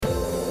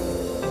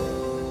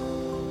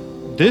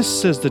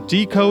This is the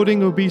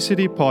Decoding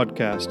Obesity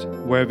podcast,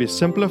 where we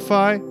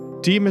simplify,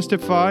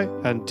 demystify,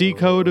 and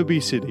decode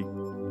obesity,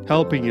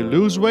 helping you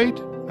lose weight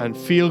and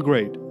feel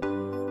great.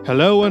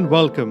 Hello and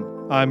welcome.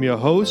 I'm your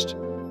host,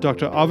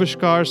 Dr.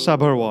 Avishkar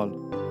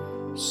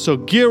Sabharwal. So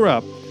gear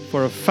up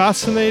for a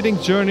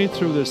fascinating journey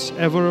through this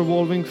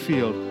ever-evolving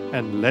field,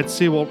 and let's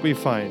see what we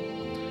find.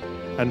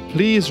 And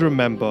please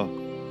remember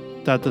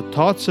that the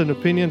thoughts and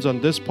opinions on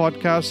this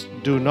podcast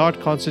do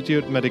not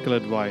constitute medical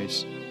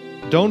advice.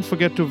 Don't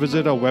forget to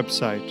visit our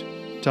website,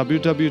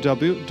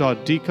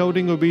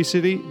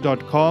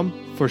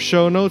 www.decodingobesity.com, for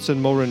show notes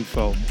and more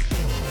info.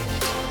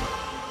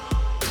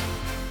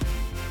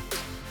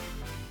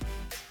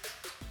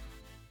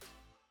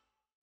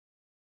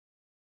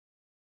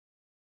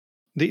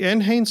 The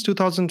NHANES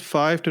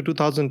 2005 to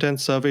 2010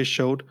 survey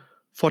showed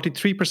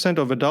 43%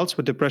 of adults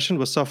with depression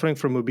were suffering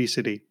from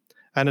obesity,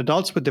 and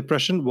adults with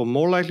depression were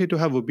more likely to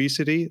have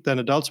obesity than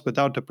adults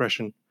without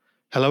depression.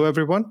 Hello,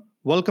 everyone.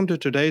 Welcome to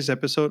today's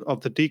episode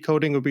of the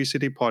Decoding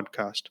Obesity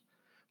podcast.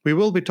 We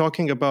will be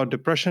talking about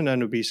depression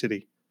and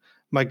obesity.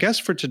 My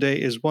guest for today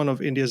is one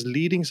of India's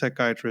leading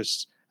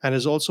psychiatrists and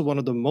is also one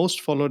of the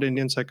most followed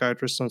Indian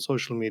psychiatrists on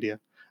social media.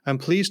 I'm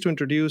pleased to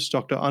introduce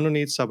Dr.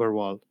 Anuneet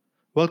Sabharwal.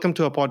 Welcome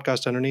to our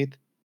podcast, Anuneet.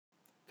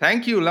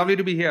 Thank you. Lovely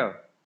to be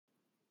here.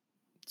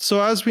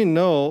 So, as we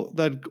know,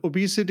 that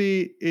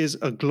obesity is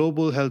a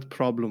global health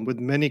problem with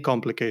many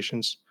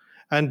complications,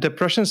 and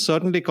depression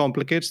certainly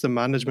complicates the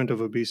management of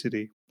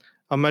obesity.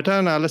 A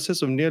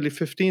meta-analysis of nearly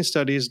 15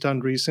 studies done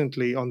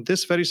recently on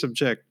this very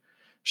subject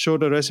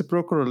showed a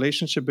reciprocal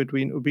relationship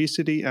between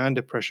obesity and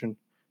depression.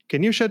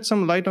 Can you shed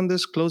some light on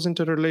this close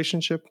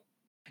interrelationship?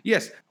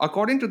 Yes,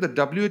 according to the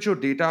WHO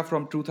data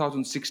from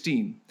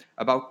 2016,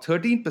 about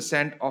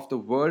 13% of the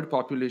world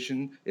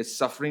population is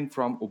suffering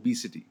from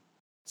obesity.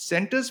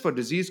 Centers for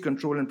Disease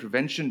Control and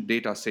Prevention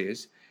data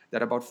says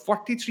that about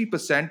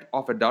 43%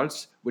 of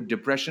adults with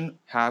depression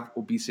have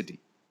obesity.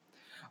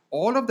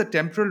 All of the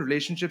temporal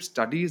relationship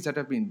studies that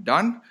have been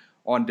done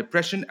on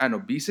depression and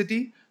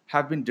obesity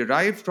have been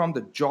derived from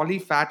the Jolly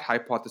Fat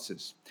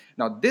hypothesis.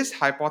 Now, this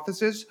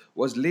hypothesis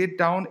was laid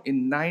down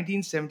in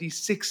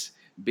 1976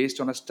 based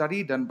on a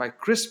study done by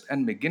Crisp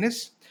and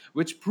McGuinness,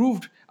 which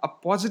proved a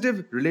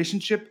positive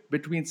relationship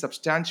between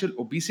substantial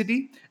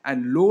obesity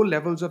and low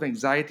levels of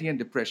anxiety and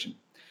depression.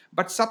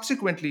 But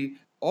subsequently,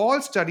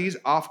 all studies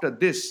after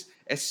this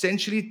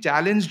essentially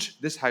challenged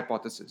this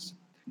hypothesis.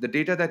 The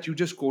data that you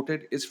just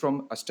quoted is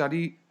from a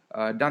study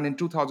done in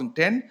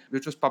 2010,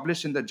 which was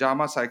published in the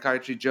JAMA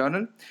Psychiatry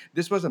Journal.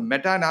 This was a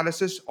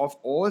meta-analysis of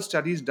all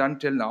studies done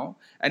till now,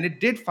 and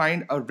it did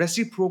find a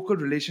reciprocal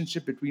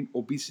relationship between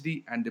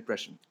obesity and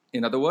depression.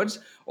 In other words,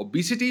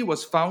 obesity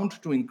was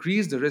found to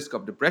increase the risk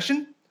of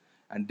depression,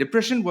 and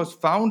depression was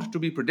found to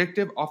be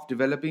predictive of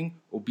developing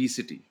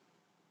obesity.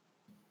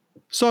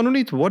 So,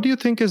 Anuneet, what do you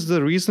think is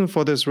the reason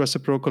for this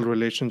reciprocal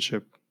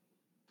relationship?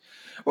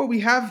 Well,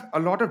 we have a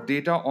lot of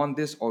data on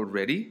this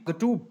already. The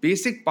two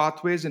basic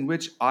pathways in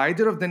which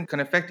either of them can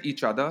affect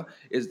each other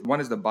is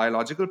one is the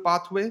biological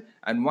pathway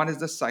and one is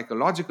the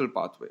psychological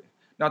pathway.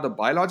 Now, the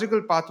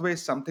biological pathway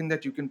is something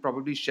that you can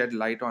probably shed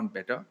light on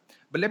better,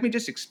 but let me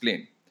just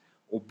explain.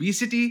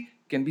 Obesity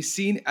can be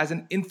seen as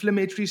an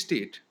inflammatory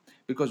state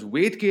because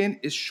weight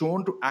gain is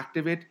shown to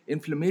activate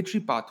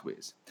inflammatory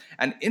pathways.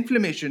 And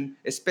inflammation,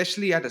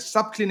 especially at a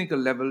subclinical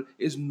level,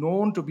 is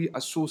known to be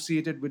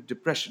associated with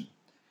depression.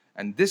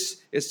 And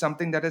this is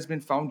something that has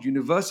been found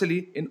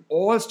universally in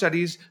all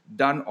studies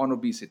done on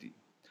obesity.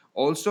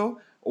 Also,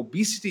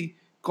 obesity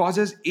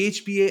causes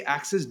HPA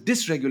axis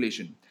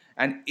dysregulation,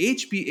 and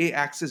HPA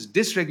axis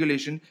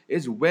dysregulation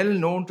is well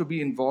known to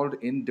be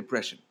involved in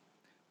depression.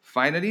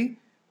 Finally,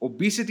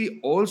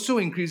 obesity also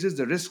increases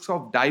the risks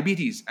of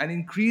diabetes and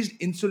increased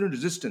insulin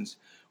resistance,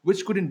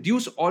 which could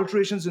induce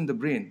alterations in the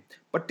brain,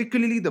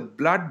 particularly the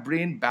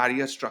blood-brain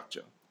barrier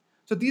structure.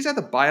 So these are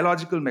the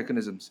biological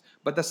mechanisms,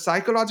 but the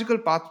psychological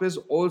pathways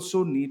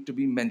also need to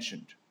be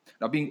mentioned.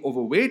 Now, being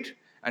overweight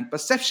and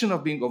perception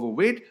of being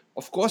overweight,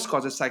 of course,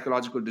 causes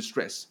psychological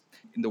distress.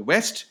 In the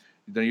West,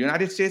 the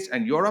United States,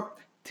 and Europe,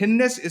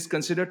 thinness is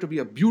considered to be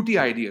a beauty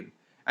ideal.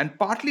 And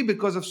partly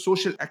because of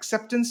social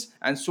acceptance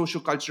and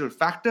socio-cultural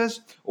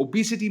factors,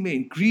 obesity may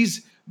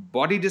increase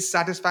body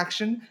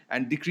dissatisfaction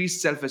and decrease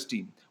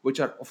self-esteem, which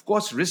are, of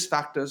course, risk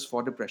factors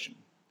for depression.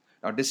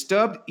 Now,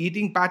 disturbed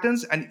eating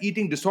patterns and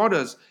eating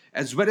disorders,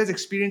 as well as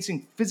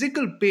experiencing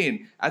physical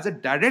pain as a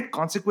direct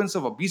consequence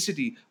of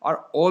obesity,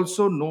 are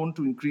also known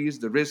to increase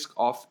the risk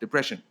of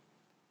depression.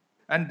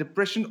 And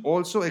depression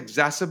also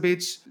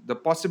exacerbates the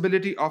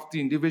possibility of the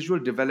individual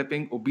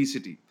developing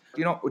obesity.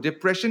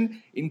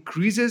 Depression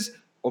increases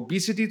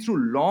obesity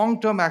through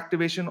long-term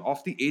activation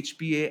of the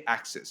HPA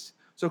axis.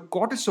 So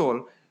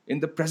cortisol in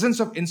the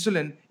presence of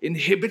insulin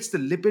inhibits the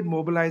lipid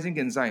mobilizing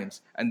enzymes,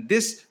 and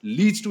this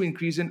leads to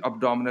increase in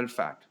abdominal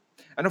fat.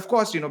 And of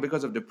course,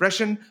 because of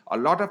depression, a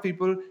lot of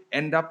people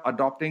end up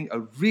adopting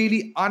a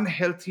really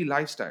unhealthy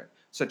lifestyle,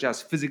 such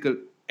as physical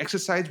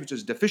exercise, which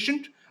is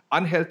deficient,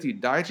 unhealthy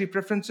dietary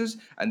preferences,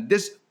 and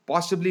this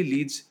possibly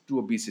leads to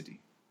obesity.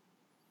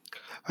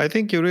 I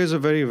think you raise a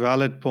very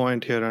valid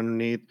point here,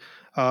 underneath.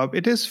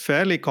 It is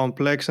fairly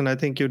complex, and I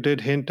think you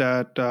did hint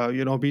at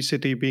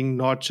obesity being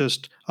not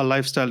just a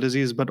lifestyle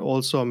disease, but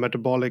also a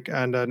metabolic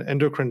and an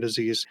endocrine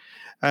disease.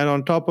 And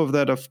on top of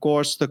that, of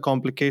course, the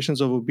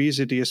complications of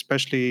obesity,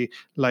 especially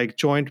like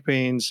joint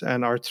pains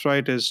and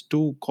arthritis,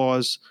 do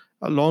cause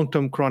a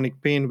long-term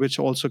chronic pain, which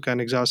also can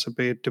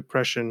exacerbate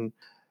depression.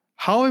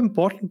 How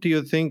important do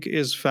you think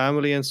is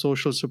family and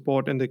social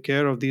support in the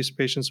care of these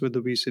patients with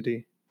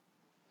obesity?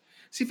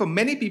 See, for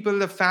many people,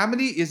 the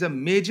family is a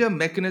major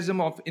mechanism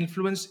of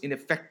influence in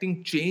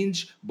affecting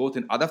change both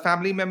in other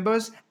family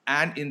members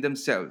and in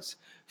themselves.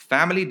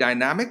 Family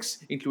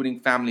dynamics,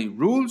 including family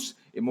rules,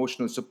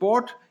 emotional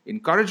support,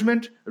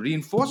 encouragement,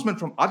 reinforcement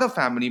from other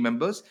family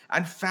members,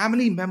 and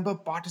family member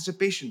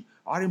participation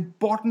are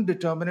important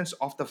determinants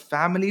of the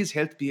family's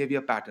health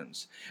behavior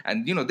patterns.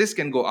 And this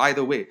can go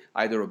either way,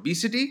 either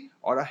obesity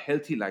or a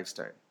healthy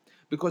lifestyle.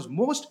 Because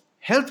most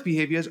health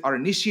behaviors are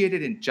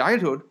initiated in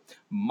childhood,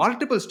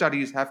 multiple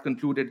studies have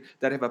concluded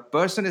that if a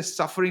person is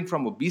suffering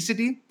from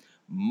obesity,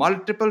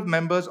 multiple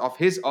members of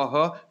his or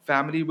her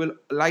family will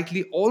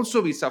likely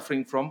also be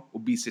suffering from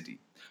obesity.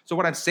 So,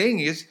 what I'm saying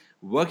is,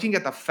 working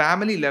at the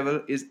family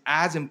level is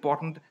as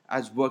important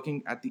as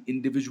working at the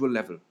individual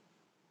level.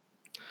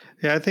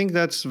 Yeah, I think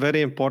that's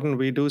very important.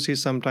 We do see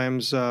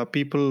sometimes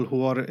people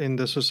who are in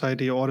the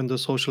society or in the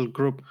social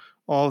group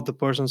of the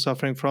person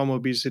suffering from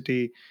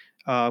obesity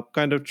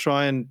kind of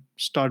try and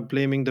start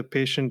blaming the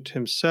patient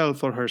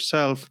himself or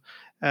herself,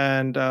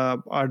 and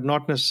are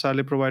not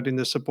necessarily providing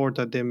the support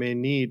that they may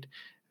need.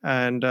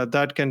 And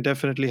that can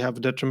definitely have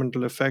a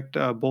detrimental effect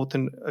both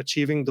in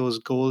achieving those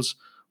goals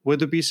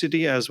with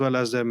obesity as well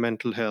as their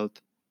mental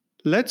health.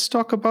 Let's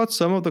talk about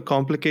some of the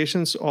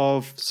complications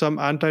of some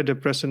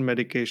antidepressant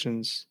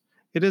medications.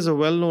 It is a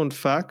well known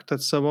fact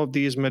that some of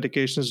these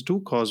medications do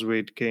cause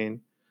weight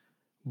gain.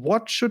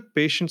 What should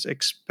patients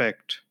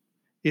expect?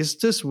 Is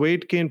this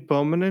weight gain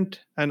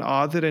permanent, and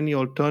are there any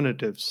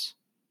alternatives?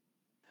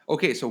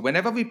 Okay, so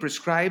whenever we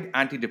prescribe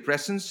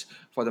antidepressants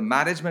for the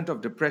management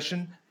of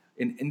depression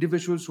in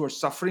individuals who are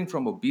suffering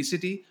from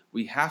obesity,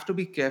 we have to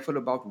be careful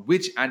about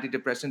which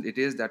antidepressant it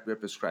is that we're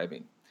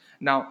prescribing.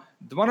 Now,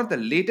 one of the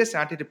latest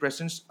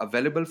antidepressants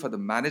available for the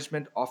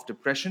management of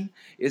depression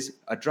is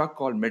a drug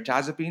called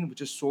mirtazapine,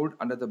 which is sold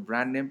under the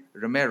brand name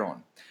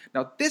Remeron.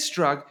 Now, this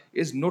drug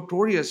is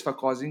notorious for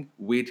causing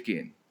weight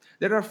gain.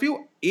 There are a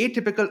few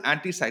atypical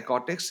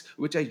antipsychotics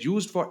which are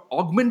used for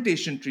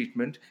augmentation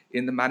treatment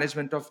in the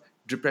management of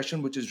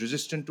depression, which is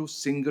resistant to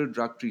single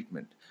drug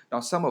treatment.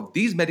 Now, some of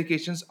these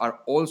medications are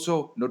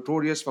also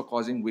notorious for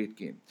causing weight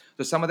gain.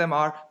 So, some of them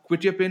are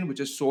quetiapine, which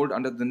is sold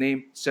under the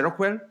name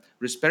Seroquel,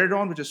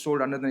 risperidone, which is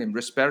sold under the name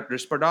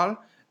Risperdal,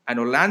 and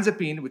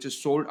olanzapine, which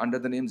is sold under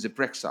the name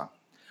Zyprexa.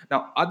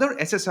 Now, other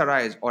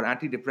SSRIs or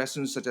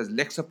antidepressants such as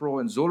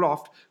Lexapro and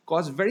Zoloft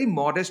cause very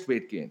modest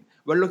weight gain.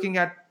 We're looking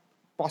at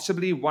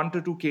possibly 1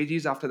 to 2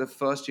 kgs after the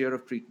first year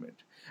of treatment.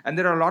 And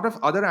there are a lot of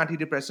other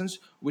antidepressants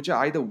which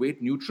are either weight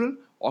neutral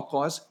or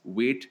cause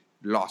weight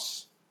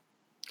loss.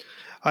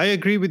 I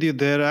agree with you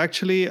there.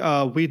 Actually,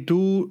 we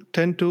do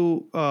tend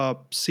to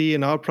see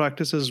in our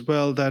practice as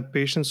well that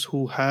patients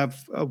who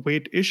have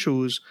weight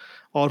issues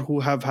or who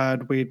have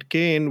had weight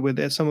gain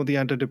with some of the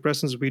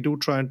antidepressants, we do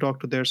try and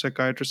talk to their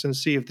psychiatrist and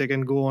see if they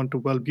can go on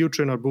to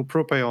Wellbutrin or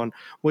bupropion,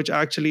 which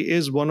actually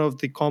is one of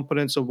the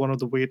components of one of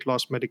the weight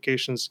loss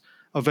medications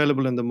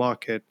available in the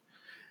market.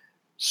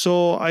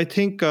 So I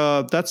think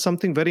that's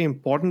something very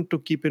important to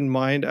keep in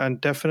mind, and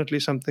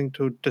definitely something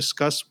to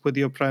discuss with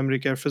your primary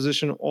care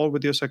physician or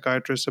with your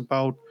psychiatrist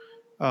about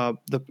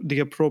the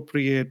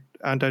appropriate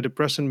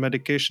antidepressant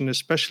medication,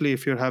 especially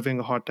if you're having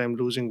a hard time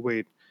losing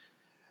weight.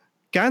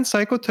 Can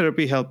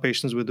psychotherapy help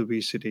patients with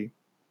obesity?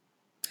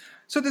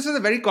 So this is a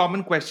very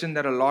common question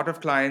that a lot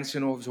of clients,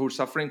 who are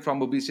suffering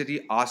from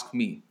obesity ask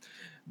me.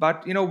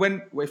 But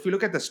when if you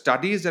look at the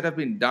studies that have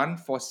been done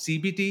for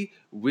CBT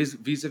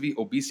vis-a-vis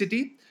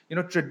obesity,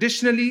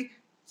 traditionally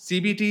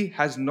CBT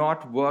has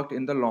not worked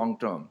in the long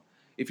term.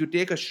 If you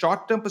take a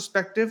short-term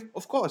perspective,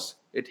 of course,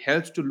 it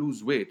helps to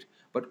lose weight.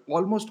 But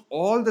almost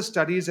all the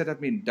studies that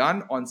have been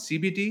done on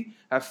CBT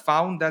have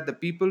found that the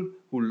people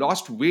who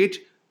lost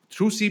weight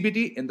through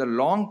CBT in the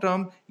long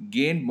term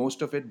gained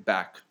most of it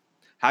back.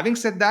 Having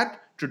said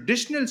that,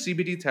 traditional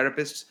CBT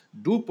therapists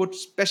do put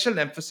special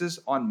emphasis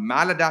on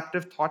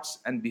maladaptive thoughts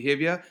and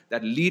behavior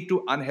that lead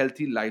to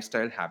unhealthy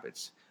lifestyle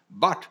habits.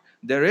 But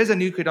there is a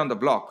new kid on the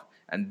block,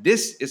 and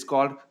this is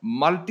called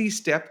multi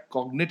step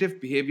cognitive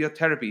behavior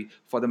therapy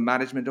for the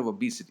management of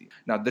obesity.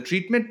 Now, the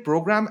treatment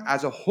program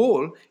as a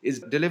whole is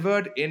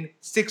delivered in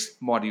 6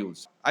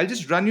 modules. I'll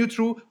just run you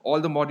through all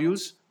the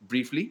modules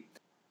briefly.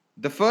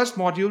 The first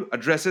module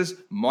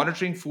addresses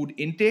monitoring food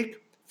intake,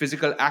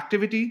 physical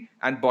activity,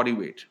 and body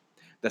weight.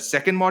 The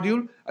second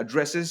module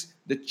addresses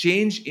the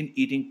change in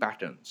eating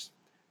patterns.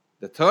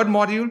 The third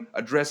module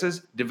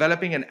addresses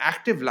developing an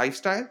active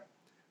lifestyle.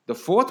 The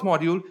fourth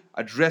module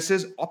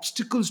addresses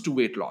obstacles to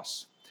weight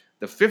loss.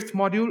 The fifth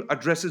module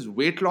addresses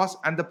weight loss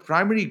and the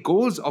primary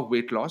goals of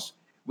weight loss.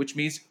 which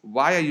means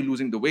why are you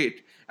losing the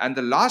weight? And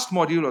the last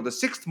module, or the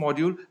sixth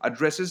module,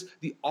 addresses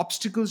the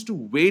obstacles to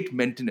weight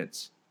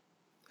maintenance.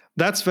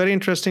 That's very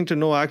interesting to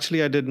know.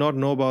 Actually, I did not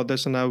know about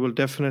this, and I will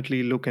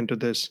definitely look into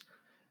this.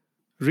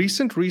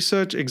 Recent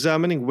research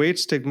examining weight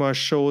stigma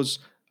shows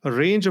a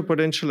range of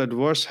potential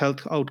adverse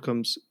health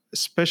outcomes,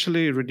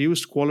 especially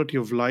reduced quality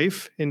of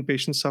life in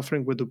patients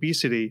suffering with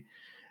obesity,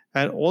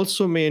 and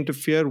also may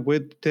interfere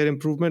with their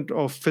improvement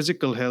of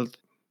physical health,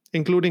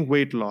 including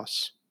weight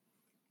loss.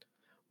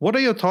 What are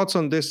your thoughts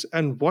on this,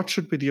 and what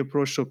should be the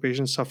approach to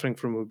patients suffering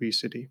from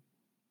obesity?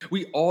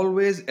 We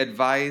always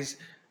advise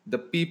the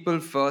people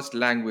first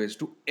language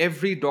to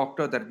every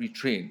doctor that we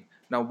train.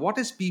 Now, what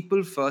is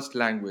people first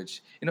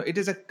language? It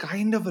is a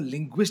kind of a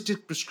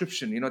linguistic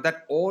prescription,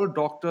 that all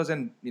doctors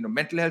and,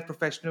 mental health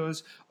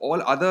professionals,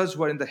 all others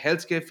who are in the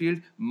healthcare field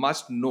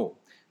must know.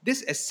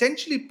 This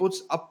essentially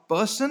puts a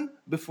person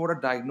before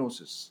a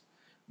diagnosis.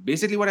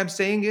 Basically, what I'm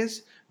saying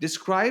is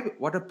describe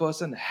what a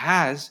person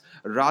has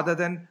rather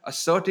than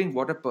asserting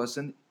what a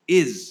person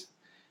is.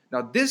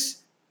 Now,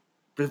 this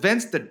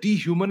prevents the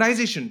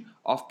dehumanization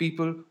of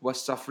people who are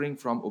suffering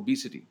from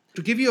obesity.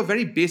 To give you a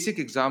very basic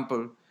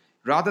example,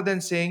 rather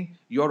than saying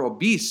you're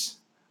obese,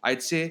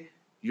 I'd say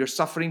you're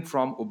suffering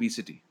from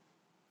obesity.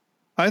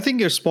 I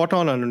think you're spot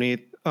on,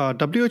 underneath.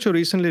 WHO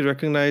recently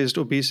recognized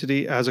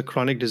obesity as a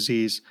chronic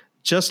disease.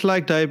 Just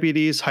like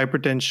diabetes,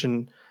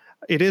 hypertension,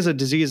 it is a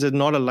disease and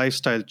not a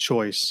lifestyle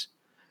choice.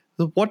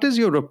 So what is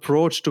your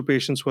approach to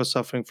patients who are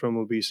suffering from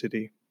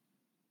obesity?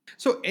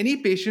 So, any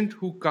patient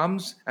who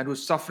comes and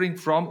who's suffering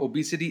from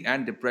obesity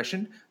and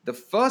depression, the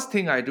first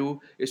thing I do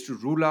is to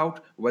rule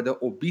out whether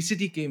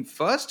obesity came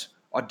first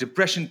or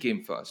depression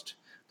came first.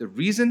 The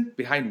reason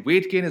behind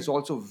weight gain is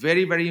also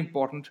very, very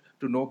important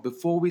to know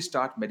before we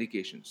start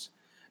medications.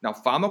 Now,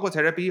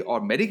 pharmacotherapy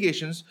or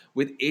medications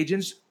with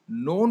agents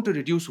known to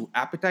reduce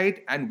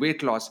appetite and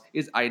weight loss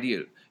is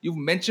ideal. You've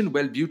mentioned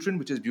Wellbutrin,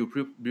 which is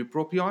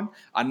bupropion,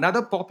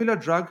 another popular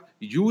drug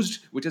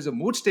used, which is a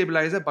mood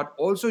stabilizer, but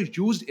also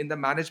used in the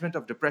management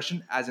of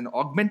depression as an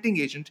augmenting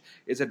agent,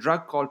 is a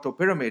drug called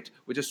topiramate,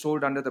 which is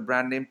sold under the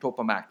brand name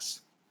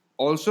Topamax.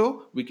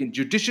 Also, we can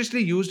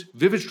judiciously use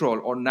Vivitrol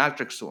or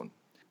naltrexone.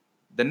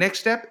 The next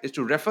step is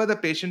to refer the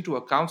patient to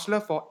a counselor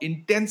for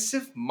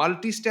intensive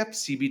multi-step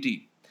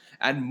CBT.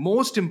 And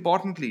most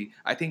importantly,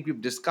 I think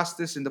we've discussed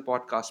this in the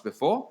podcast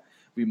before,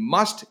 we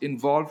must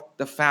involve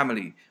the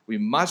family. We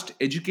must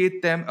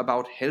educate them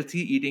about healthy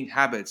eating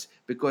habits,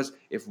 because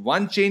if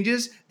one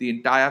changes, the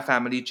entire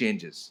family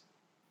changes.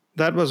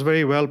 That was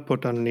very well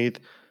put, underneath.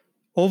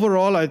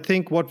 Overall, I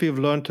think what we've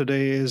learned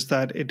today is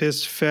that it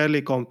is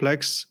fairly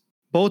complex.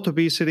 Both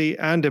obesity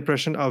and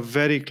depression are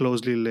very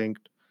closely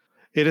linked.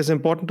 It is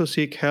important to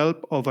seek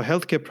help of a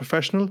healthcare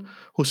professional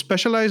who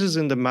specializes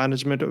in the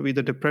management of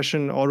either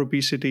depression or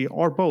obesity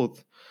or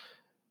both.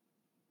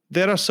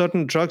 There are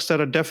certain drugs that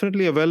are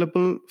definitely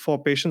available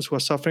for patients who are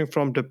suffering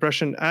from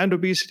depression and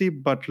obesity,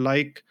 but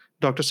like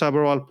Dr.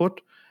 Sabharwal put,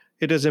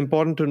 it is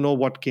important to know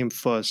what came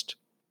first.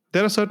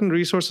 There are certain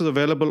resources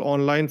available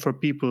online for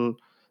people,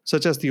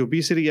 such as the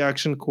Obesity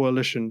Action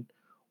Coalition,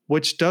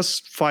 which does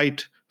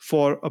fight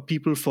for a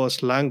people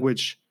first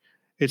language.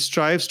 It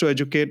strives to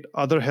educate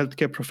other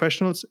healthcare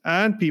professionals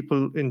and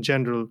people in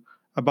general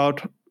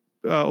about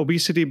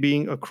obesity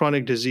being a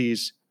chronic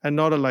disease and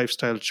not a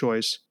lifestyle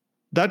choice.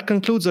 That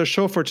concludes our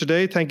show for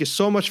today. Thank you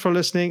so much for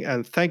listening,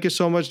 and thank you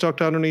so much,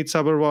 Dr. Anuneet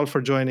Sabharwal,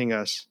 for joining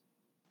us.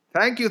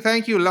 Thank you.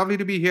 Lovely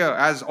to be here,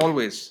 as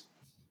always.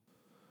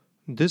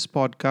 This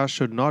podcast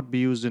should not be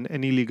used in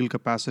any legal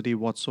capacity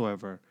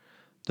whatsoever.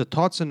 The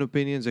thoughts and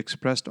opinions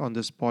expressed on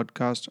this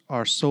podcast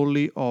are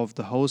solely of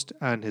the host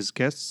and his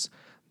guests.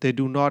 They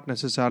do not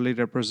necessarily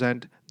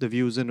represent the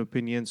views and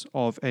opinions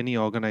of any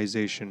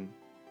organization.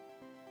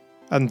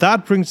 And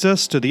that brings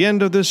us to the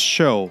end of this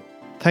show.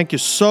 Thank you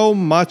so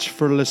much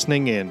for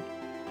listening in.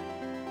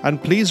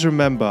 And please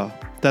remember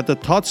that the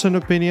thoughts and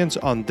opinions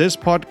on this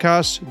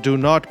podcast do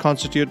not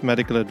constitute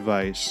medical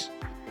advice.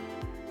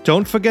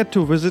 Don't forget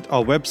to visit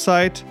our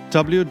website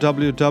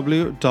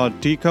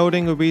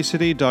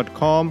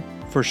www.decodingobesity.com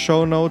for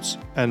show notes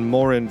and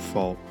more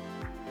info.